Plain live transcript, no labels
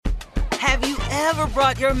Have you ever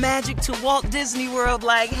brought your magic to Walt Disney World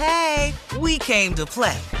like, hey, we came to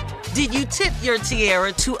play? Did you tip your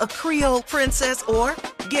tiara to a Creole princess or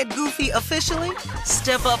get goofy officially?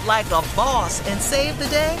 Step up like a boss and save the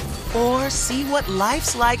day? Or see what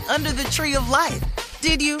life's like under the tree of life?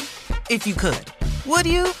 Did you? If you could. Would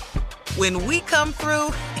you? When we come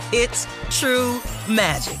through, it's true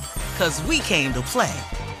magic. 'Cause we came to play.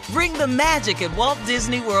 Bring the magic at Walt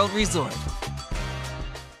Disney World Resort.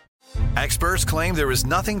 Experts claim there is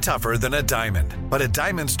nothing tougher than a diamond. But at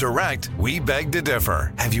Diamonds Direct, we beg to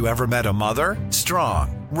differ. Have you ever met a mother?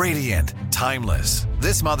 Strong, radiant, timeless.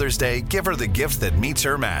 This Mother's Day, give her the gift that meets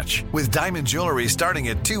her match. With diamond jewelry starting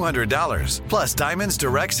at $200. Plus Diamonds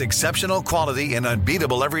Direct's exceptional quality and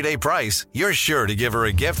unbeatable everyday price, you're sure to give her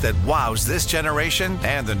a gift that wows this generation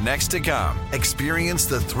and the next to come. Experience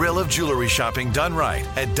the thrill of jewelry shopping done right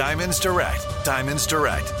at Diamonds Direct. Diamonds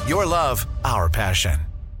Direct. Your love, our passion.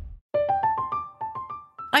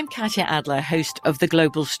 I'm Katya Adler, host of The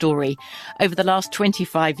Global Story. Over the last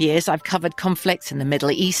 25 years, I've covered conflicts in the Middle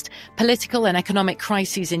East, political and economic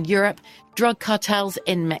crises in Europe, drug cartels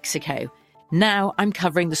in Mexico. Now I'm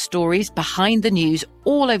covering the stories behind the news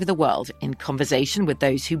all over the world in conversation with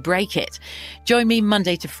those who break it. Join me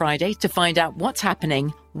Monday to Friday to find out what's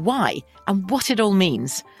happening, why, and what it all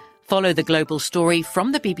means. Follow The Global Story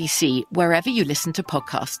from the BBC wherever you listen to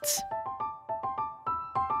podcasts.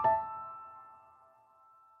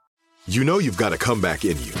 You know you've got a comeback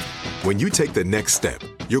in you. When you take the next step,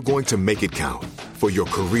 you're going to make it count. For your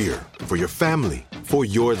career, for your family, for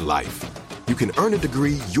your life. You can earn a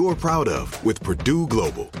degree you're proud of with Purdue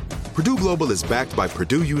Global. Purdue Global is backed by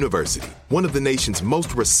Purdue University, one of the nation's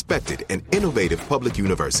most respected and innovative public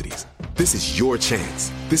universities. This is your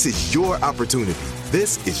chance. This is your opportunity.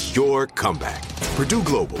 This is your comeback. Purdue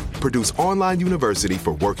Global, Purdue's online university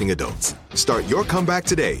for working adults. Start your comeback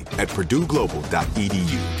today at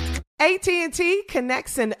purdueglobal.edu. AT&T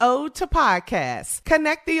connects an ode to podcasts.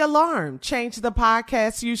 Connect the alarm. Change the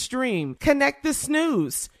podcast you stream. Connect the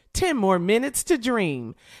snooze. 10 more minutes to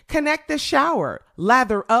dream. Connect the shower.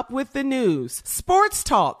 Lather up with the news. Sports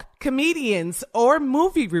talk, comedians, or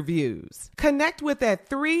movie reviews. Connect with that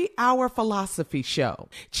 3-hour philosophy show.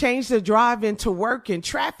 Change the drive into work and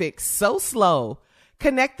traffic so slow.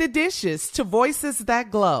 Connect the dishes to voices that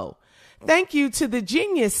glow. Thank you to the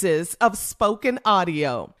geniuses of spoken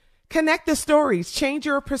audio. Connect the stories, change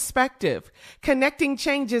your perspective. Connecting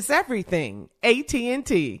changes everything.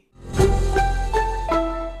 AT&T.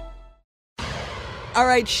 All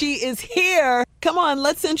right, she is here. Come on,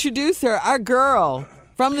 let's introduce her, our girl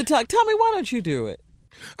from the talk. Tommy, why don't you do it?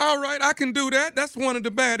 All right, I can do that. That's one of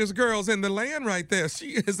the baddest girls in the land right there.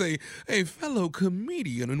 She is a fellow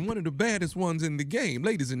comedian and one of the baddest ones in the game.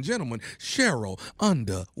 Ladies and gentlemen, Cheryl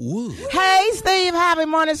Underwood. Hey, Steve. Happy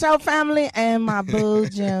morning show, family. And my boo,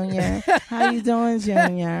 Junior. How you doing,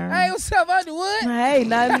 Junior? Hey, what's up, Underwood? Hey,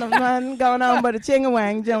 nothing going on but a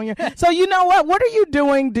chingawang, Junior. So you know what? What are you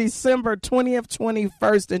doing December 20th,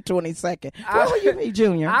 21st, and 22nd? Where will you be,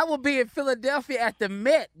 Junior? I will be in Philadelphia at the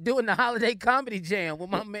Met doing the Holiday Comedy Jam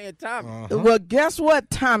with my man Tommy. Well, guess what,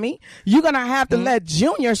 Tommy? You're going to have to let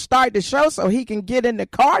Junior start the show so he can get in the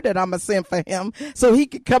car that I'm going to send for him so he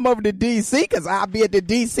can come over to D.C. because I'll be at the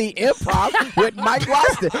D.C. Improv with Mike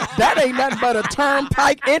Roston. That ain't nothing but a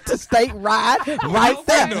turnpike interstate ride right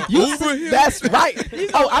there. That's right.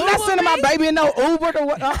 Oh, I'm not sending my baby in no Uber to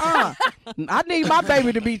what? I need my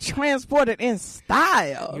baby to be transported in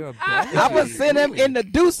style. I would send him in the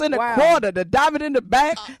deuce in the quarter, the diamond in the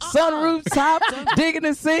back, sunroof top, digging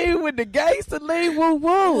the scene with the gangster lead, woo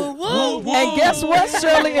woo. And guess what,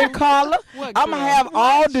 Shirley and Carla? I'm going to have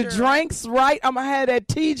all the drinks right. I'm going to have that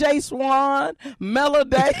TJ Swan,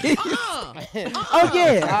 Melody. Oh,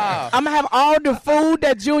 yeah. I'm going to have all the food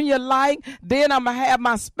that Junior like. Then I'm going to have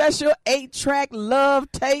my special 8-track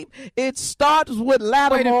love tape. It starts with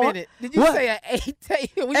Lattimore. Wait a minute. Did you say an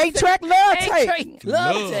 8-tape? 8-track love tape. 8-track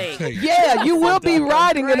love tape. Yeah, you will be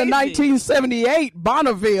riding in a 1978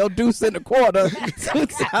 Bonneville Deuce in the Quarter.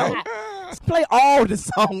 Play all the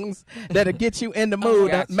songs that'll get you in the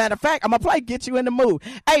mood. Matter of fact, I'm going to play Get You in the Mood.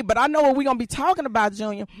 Hey, but I know what we're going to be talking about,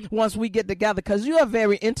 Junior, once we get together, because you're a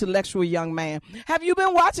very intellectual young man. Have you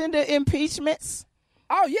been watching the impeachments?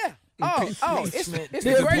 Oh, yeah. It's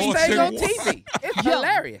the greatest thing on TV. It's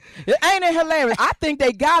hilarious. Ain't it hilarious? I think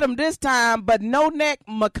they got him this time, but No Neck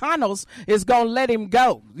McConnell is going to let him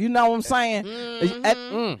go. You know what I'm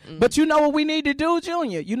saying? But you know what we need to do,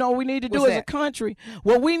 Junior? You know what we need to do as a country?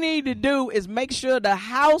 What we need to do is make sure the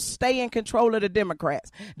House stay in control of the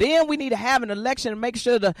Democrats. Then we need to have an election and make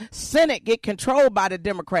sure the Senate get controlled by the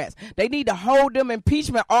Democrats. They need to hold them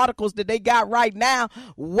impeachment articles that they got right now.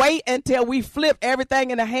 Wait until we flip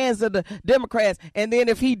everything in the hands of the Democrats. And then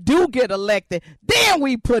if he do get elected, then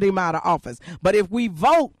we put him out of office. But if we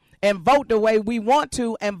vote and vote the way we want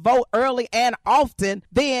to and vote early and often,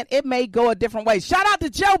 then it may go a different way. Shout out to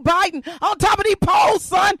Joe Biden on top of these polls,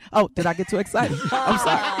 son. Oh, did I get too excited? I'm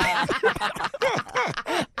sorry.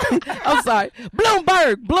 I'm sorry.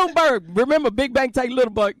 Bloomberg. Remember, Big Bang take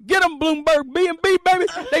Little Bug. Get them, Bloomberg. B&B, baby.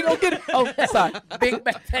 They gonna get it. Oh, sorry. Big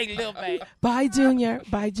Bang take Little Bang. Bye, Junior.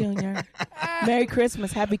 Merry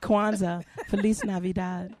Christmas. Happy Kwanzaa. Feliz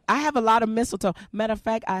Navidad. I have a lot of mistletoe. Matter of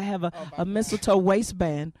fact, I have a mistletoe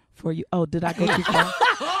waistband for you. Oh, did I go too far?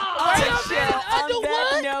 On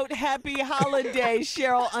that note, happy holidays,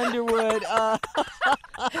 Cheryl Underwood.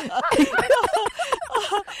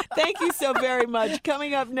 Thank you so very much.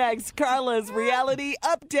 Coming up next, Carla's reality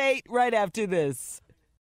update right after this.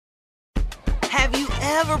 Have you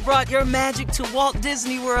ever brought your magic to Walt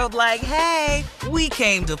Disney World like, hey, we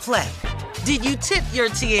came to play? Did you tip your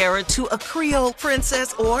tiara to a Creole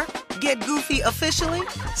princess or get goofy officially?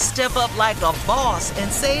 Step up like a boss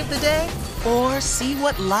and save the day? Or see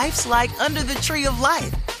what life's like under the tree of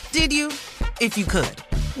life? Did you? If you could.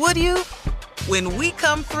 Would you? When we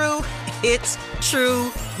come through, it's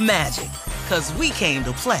true magic. 'Cause we came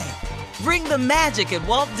to play. Bring the magic at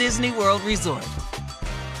Walt Disney World Resort.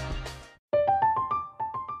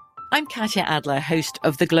 I'm Katya Adler, host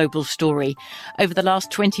of The Global Story. Over the last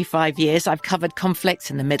 25 years, I've covered conflicts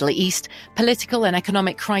in the Middle East, political and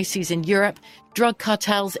economic crises in Europe, drug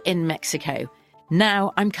cartels in Mexico.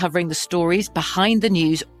 Now I'm covering the stories behind the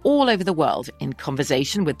news all over the world in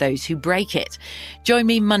conversation with those who break it. Join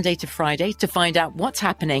me Monday to Friday to find out what's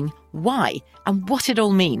happening, why, and what it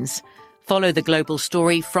all means. Follow The Global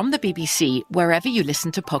Story from the BBC wherever you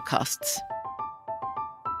listen to podcasts.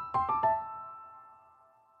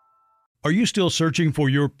 Are you still searching for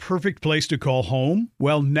your perfect place to call home?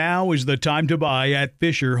 Well, now is the time to buy at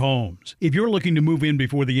Fisher Homes. If you're looking to move in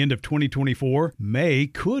before the end of 2024, May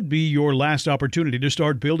could be your last opportunity to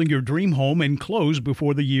start building your dream home and close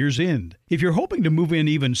before the year's end. If you're hoping to move in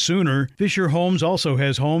even sooner, Fisher Homes also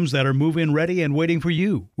has homes that are move-in ready and waiting for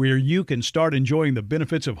you, where you can start enjoying the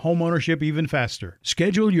benefits of homeownership even faster.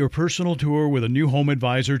 Schedule your personal tour with a new home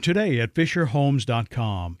advisor today at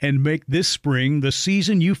FisherHomes.com and make this spring the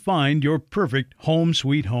season you find your perfect home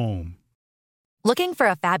sweet home. Looking for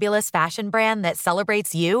a fabulous fashion brand that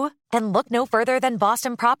celebrates you? Then look no further than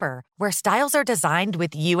Boston Proper, where styles are designed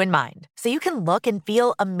with you in mind, so you can look and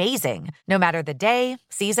feel amazing, no matter the day,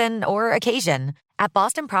 season, or occasion. At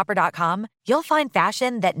BostonProper.com, you'll find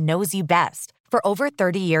fashion that knows you best. For over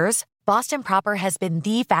 30 years, Boston Proper has been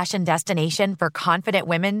the fashion destination for confident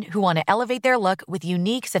women who want to elevate their look with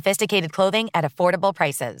unique, sophisticated clothing at affordable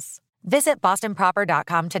prices. Visit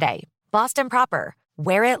BostonProper.com today. Boston Proper.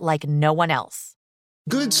 Wear it like no one else.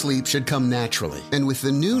 Good sleep should come naturally, and with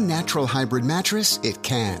the new Natural Hybrid mattress, it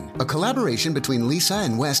can. A collaboration between Lisa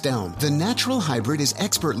and West Elm, the Natural Hybrid is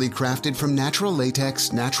expertly crafted from natural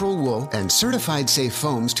latex, natural wool, and certified safe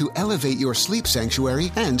foams to elevate your sleep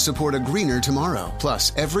sanctuary and support a greener tomorrow.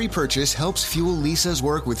 Plus, every purchase helps fuel Lisa's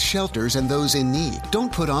work with shelters and those in need.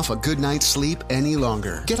 Don't put off a good night's sleep any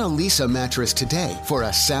longer. Get a Lisa mattress today for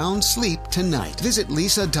a sound sleep tonight. Visit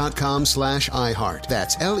lisa.com/iHeart.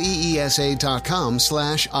 That's LEESA.com/iHeart.